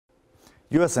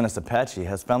USNS Apache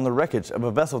has found the wreckage of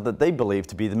a vessel that they believe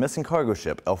to be the missing cargo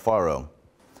ship, El Faro.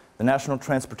 The National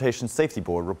Transportation Safety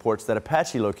Board reports that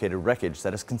Apache located wreckage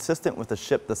that is consistent with a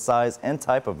ship the size and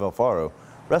type of El Faro,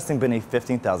 resting beneath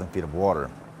 15,000 feet of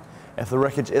water. If the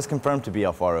wreckage is confirmed to be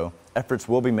El Faro, efforts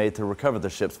will be made to recover the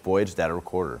ship's voyage data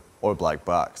recorder, or black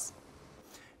box.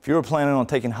 If you are planning on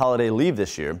taking holiday leave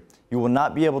this year, you will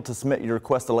not be able to submit your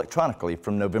request electronically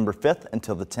from November 5th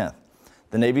until the 10th.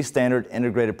 The Navy Standard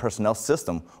Integrated Personnel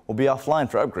System will be offline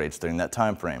for upgrades during that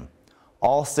time frame.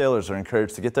 All sailors are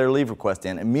encouraged to get their leave request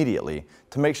in immediately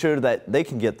to make sure that they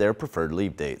can get their preferred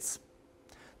leave dates.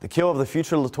 The keel of the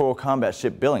future littoral combat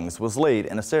ship Billings was laid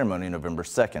in a ceremony November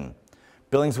 2nd.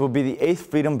 Billings will be the 8th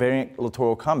Freedom variant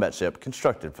littoral combat ship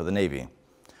constructed for the Navy.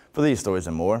 For these stories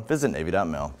and more, visit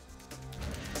Navy.mil.